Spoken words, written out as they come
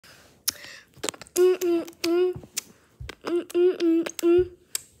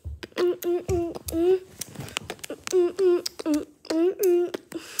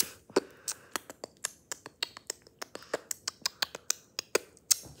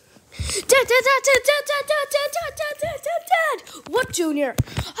Dad! What, Junior?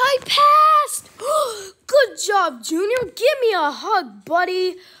 I passed! Good job, Junior. Give me a hug,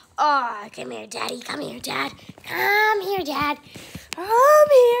 buddy. Come here, Daddy. Come here, Dad. Come here, Dad.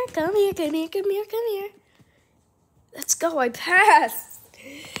 Come here. Let's go. I passed.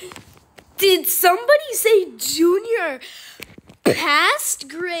 Did somebody say Junior passed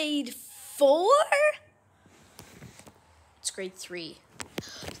grade 4? It's grade 3.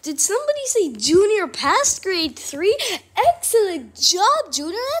 Did somebody say Junior passed grade 3? Excellent job,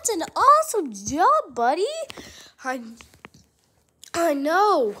 Junior. That's an awesome job, buddy. I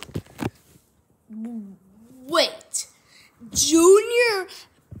know. Wait. Junior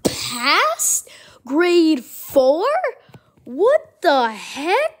passed grade 4? What the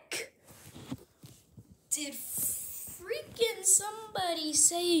heck? Did freaking somebody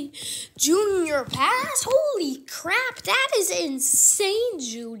say Junior passed? Holy crap, that is insane,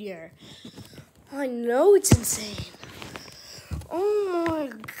 Junior. I know it's insane. Oh my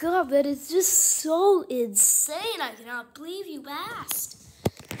God, that is just so insane. I cannot believe you passed.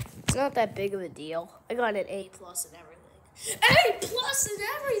 It's not that big of a deal. I got an A+ in everything. A+ in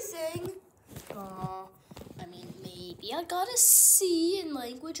everything? I mean, maybe I got a C in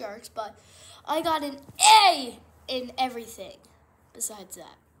language arts, but I got an A in everything besides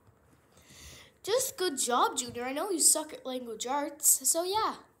that. Just good job, Junior. I know you suck at language arts, so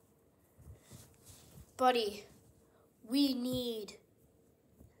yeah. Buddy, we need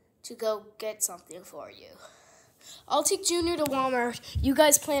to go get something for you. I'll take Junior to Walmart. You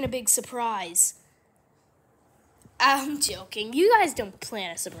guys plan a big surprise. I'm joking. You guys don't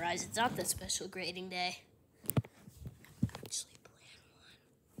plan a surprise. It's not the special grading day. Actually plan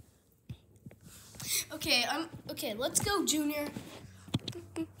one. Okay, let's go, Junior.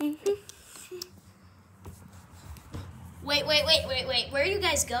 Wait. Where are you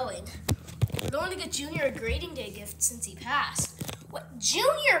guys going? We're going to get Junior a grading day gift since he passed. What?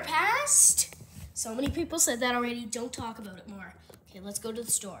 Junior passed? So many people said that already. Don't talk about it more. Okay, let's go to the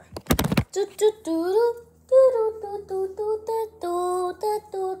store.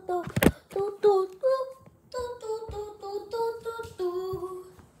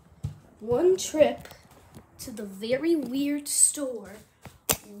 One trip to the very weird store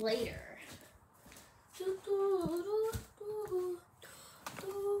later.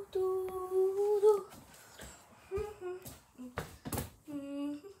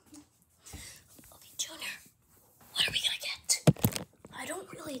 Okay, Junior, what are we gonna get? I don't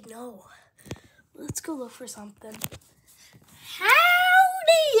really know. Let's go look for something.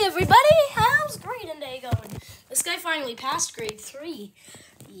 Howdy, everybody! How's grading day going? This guy finally passed grade 3.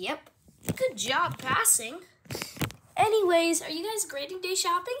 Yep. Good job passing. Anyways, are you guys grading day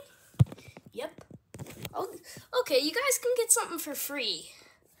shopping? Yep. Oh, okay, you guys can get something for free.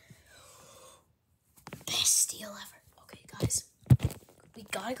 Best deal ever. Okay, guys. We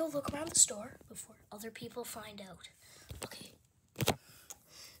gotta go look around the store before other people find out. Okay.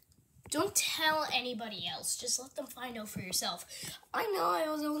 Don't tell anybody else. Just let them find out for yourself. I know I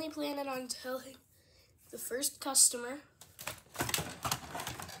was only planning on telling the first customer.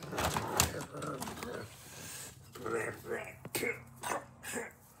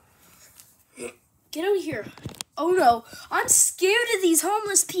 Get out of here. Oh no, I'm scared of these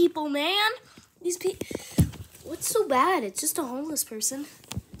homeless people, man. These people, what's so bad? It's just a homeless person.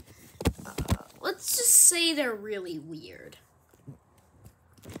 Let's just say they're really weird.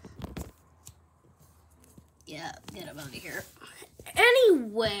 Yeah, get them out of here.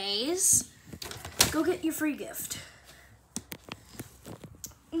 Anyways, go get your free gift.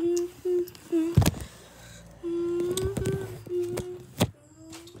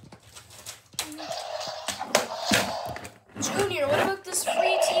 Junior, what about this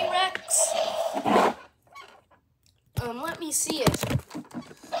free T-Rex? Let me see it.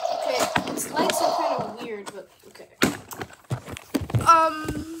 Okay, its legs are kind of weird, but okay.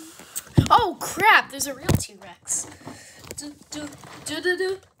 Oh crap, there's a real T-Rex.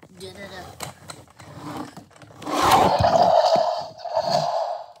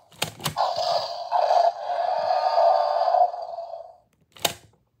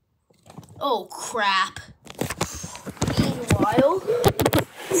 Oh crap. Meanwhile,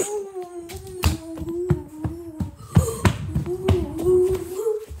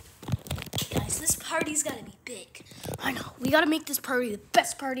 guys, this party's gotta be big. I know, we gotta make this party the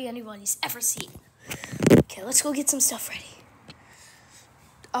best party anybody's ever seen. Okay, let's go get some stuff ready.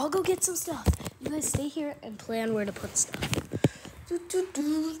 I'll go get some stuff. You guys stay here and plan where to put stuff.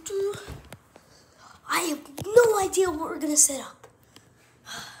 I have no idea what we're gonna set up.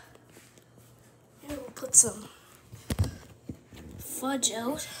 We'll put some fudge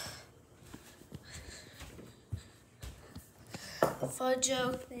out.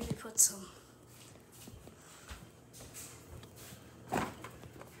 Maybe put some.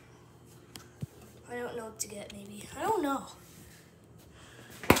 I don't know what to get, maybe. I don't know.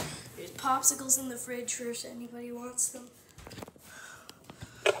 There's popsicles in the fridge for if anybody wants them.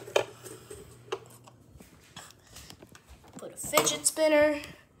 Put a fidget spinner.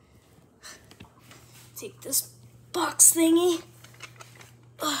 Take this box thingy.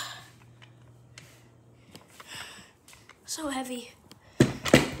 So heavy.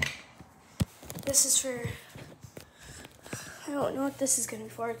 This is for, I don't know what this is gonna be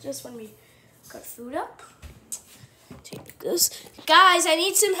for. It's just when we got food up. Take this. Guys, I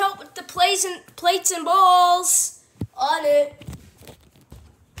need some help with the plates and bowls. On it.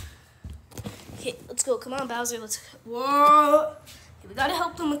 Okay, let's go. Come on, Bowser. Let's. Whoa. Okay, we gotta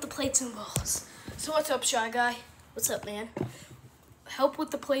help them with the plates and bowls. So what's up, Shy Guy? What's up, man? Help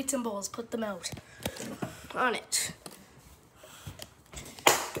with the plates and bowls. Put them out. On it.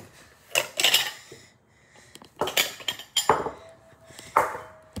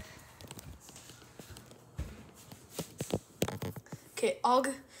 Okay, I'll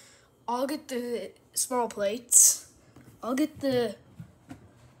get the small plates. I'll get the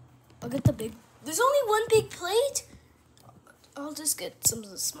big. There's only one big plate. I'll just get some of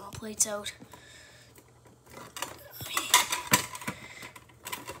the small plates out.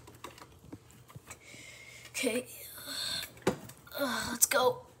 Okay, let's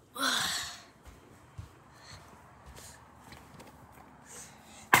go.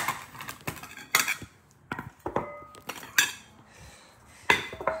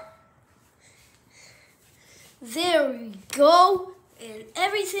 There we go, and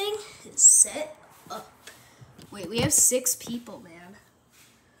everything is set up. Wait, we have 6 people, man.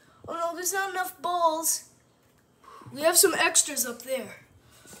 Oh no, there's not enough bowls. We have some extras up there.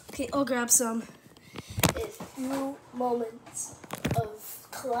 Okay, I'll grab some. A few moments of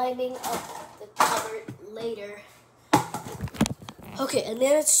climbing up the cupboard later. Okay, I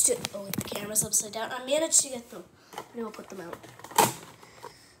managed to, oh wait, the camera's upside down. I managed to get them. Now I'll put them out.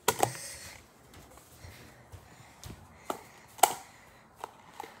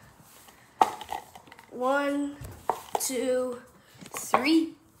 One, 2,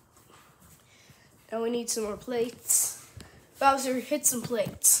 3. Now we need some more plates. Bowser, hit some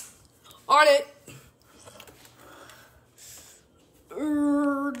plates. On it.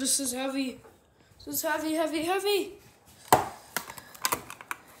 This is heavy. This is heavy, heavy, heavy.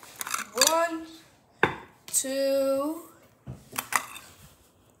 1, 2,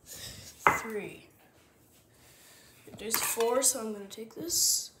 3. There's 4, so I'm gonna take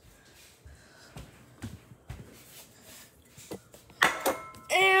this.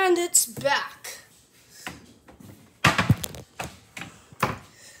 And it's back.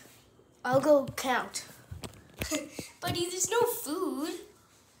 I'll go count. Buddy, there's no food.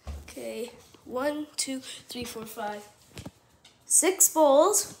 Okay, 1, 2, 3, 4, 5. 6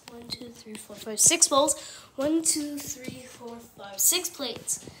 bowls. 1, 2, 3, 4, 5. 6 bowls. 1, 2, 3, 4, 5. 6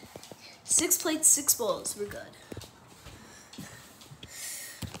 plates. 6 plates, 6 bowls. We're good.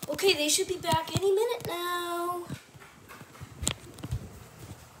 Okay, they should be back any minute now.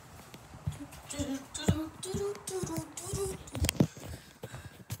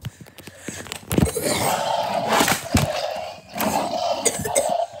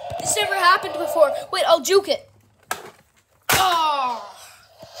 This never happened before. Wait, I'll juke it. Oh!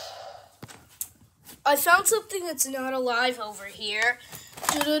 I found something that's not alive over here.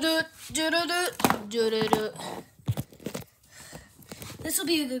 This will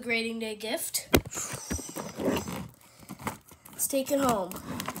be a good grading day gift. Let's take it home.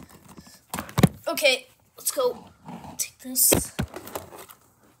 Okay, let's go. Take this.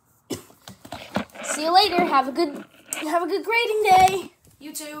 See you later. Have a good grading day.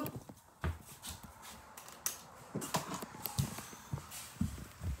 You too.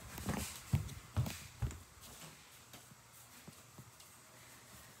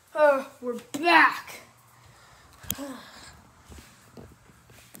 Oh, we're back.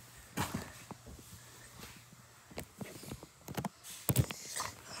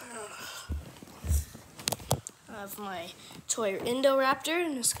 I have my toy Indoraptor.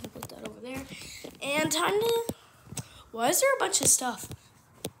 I'm just gonna put that over there. And time to. Why is there a bunch of stuff?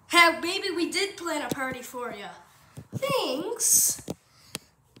 Hey, maybe we did plan a party for you. Thanks.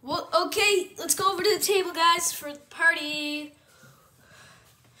 Well, okay, let's go over to the table, guys, for the party.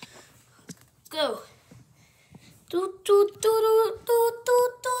 Let's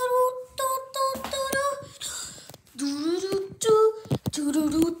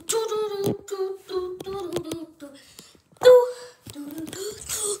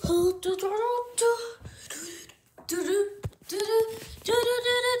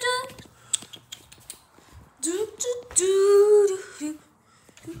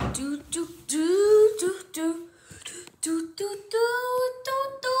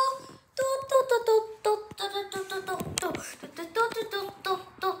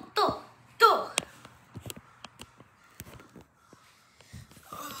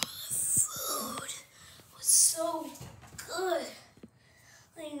So good.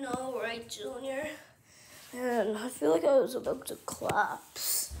 I know, right, Junior? And I feel like I was about to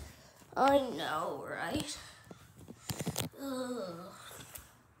collapse. I know, right? Ugh.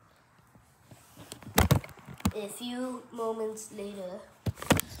 A few moments later.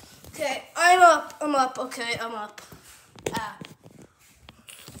 Okay, I'm up. Okay, I'm up. Ah.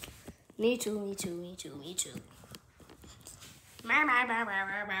 Me too.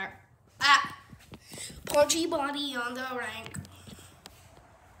 Ah. Punchy body on the rank.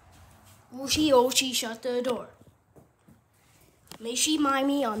 Oshi, shut the door. May she mind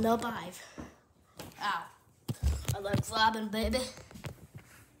me on the 5. Ow. I like flapping, baby.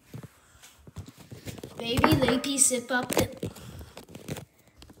 Baby, lapy, sip up it.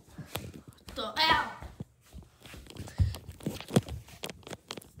 Ow.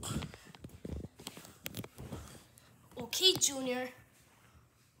 Okay, Junior.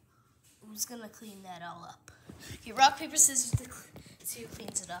 Who's gonna clean that all up? Okay, rock, paper, scissors to see who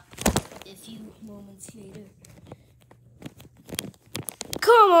cleans it up. A few moments later.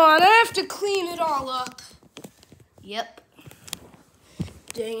 Come on, I have to clean it all up. Yep.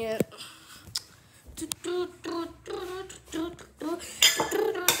 Dang it.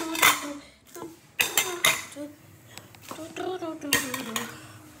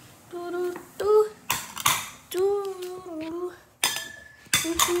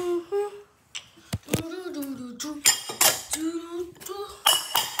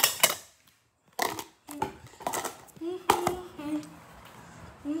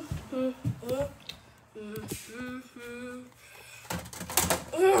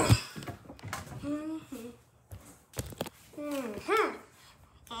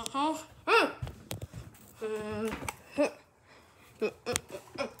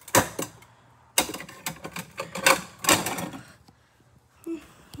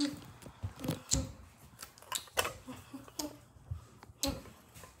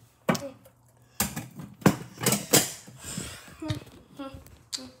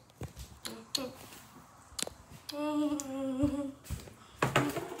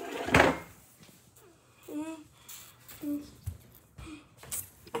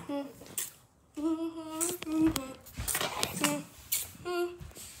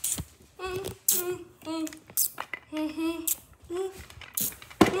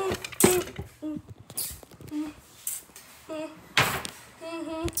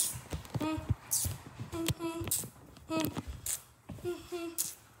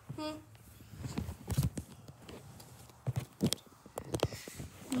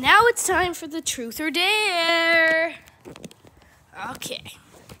 Now it's time for the truth or dare. Okay.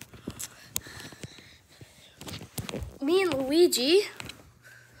 Me and Luigi.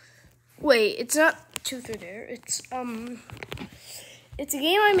 Wait, it's not truth or dare. It's a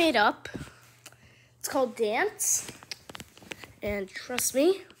game I made up. It's called Dance. And trust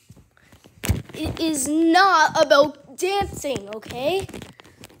me, it is not about dancing, okay?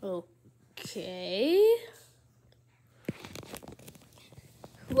 Okay.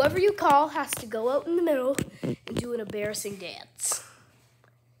 Whoever you call has to go out in the middle and do an embarrassing dance.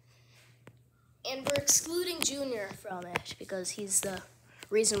 And we're excluding Junior from it because he's the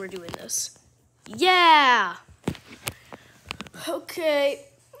reason we're doing this. Yeah! Okay,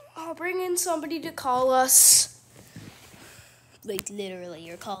 I'll bring in somebody to call us. Like, literally,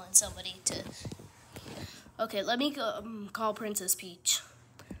 you're calling somebody to... Okay, let me call Princess Peach.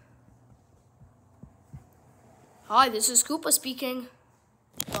 Hi, this is Koopa speaking.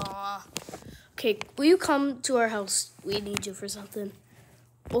 Okay, will you come to our house? We need you for something.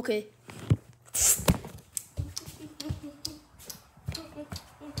 Okay.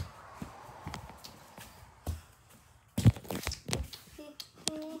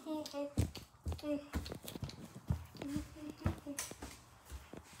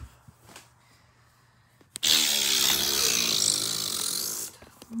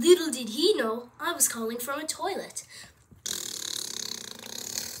 Little did he know, I was calling from a toilet.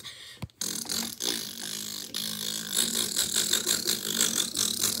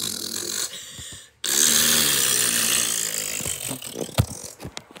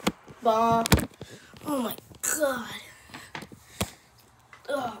 Bah. Oh my god.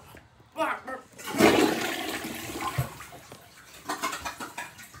 Ugh.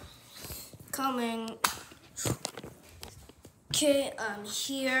 Coming. Okay, I'm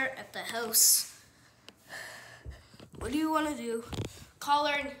here at the house. What do you want to do? Call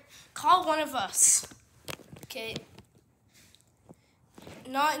one of us. Okay.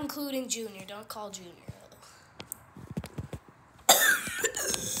 Not including Junior. Don't call Junior.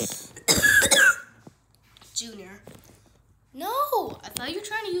 Junior. No, I thought you were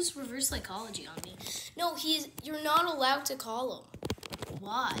trying to use reverse psychology on me. No, you're not allowed to call him.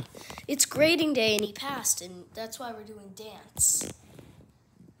 Why? It's grading day and he passed, and that's why we're doing dance.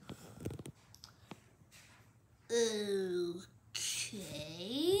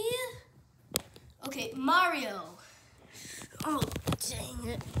 Okay. Okay, Mario. Oh, dang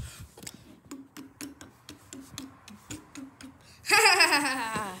it.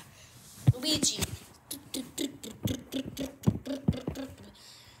 Luigi.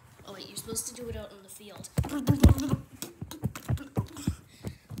 Oh wait, you're supposed to do it out in the field.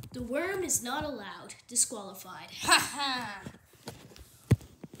 The worm is not allowed. Disqualified. Ha ha.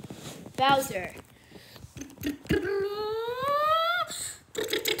 Bowser.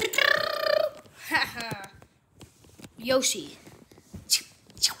 Ha ha. Yoshi.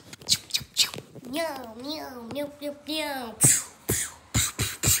 Meow, meow, meow, meow, meow.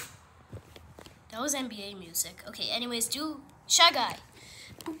 That was NBA music. Okay, anyways, do Shy Guy.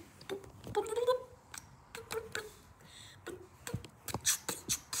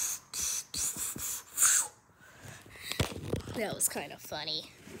 That was kind of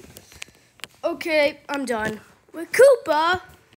funny. Okay, I'm done. With Koopa.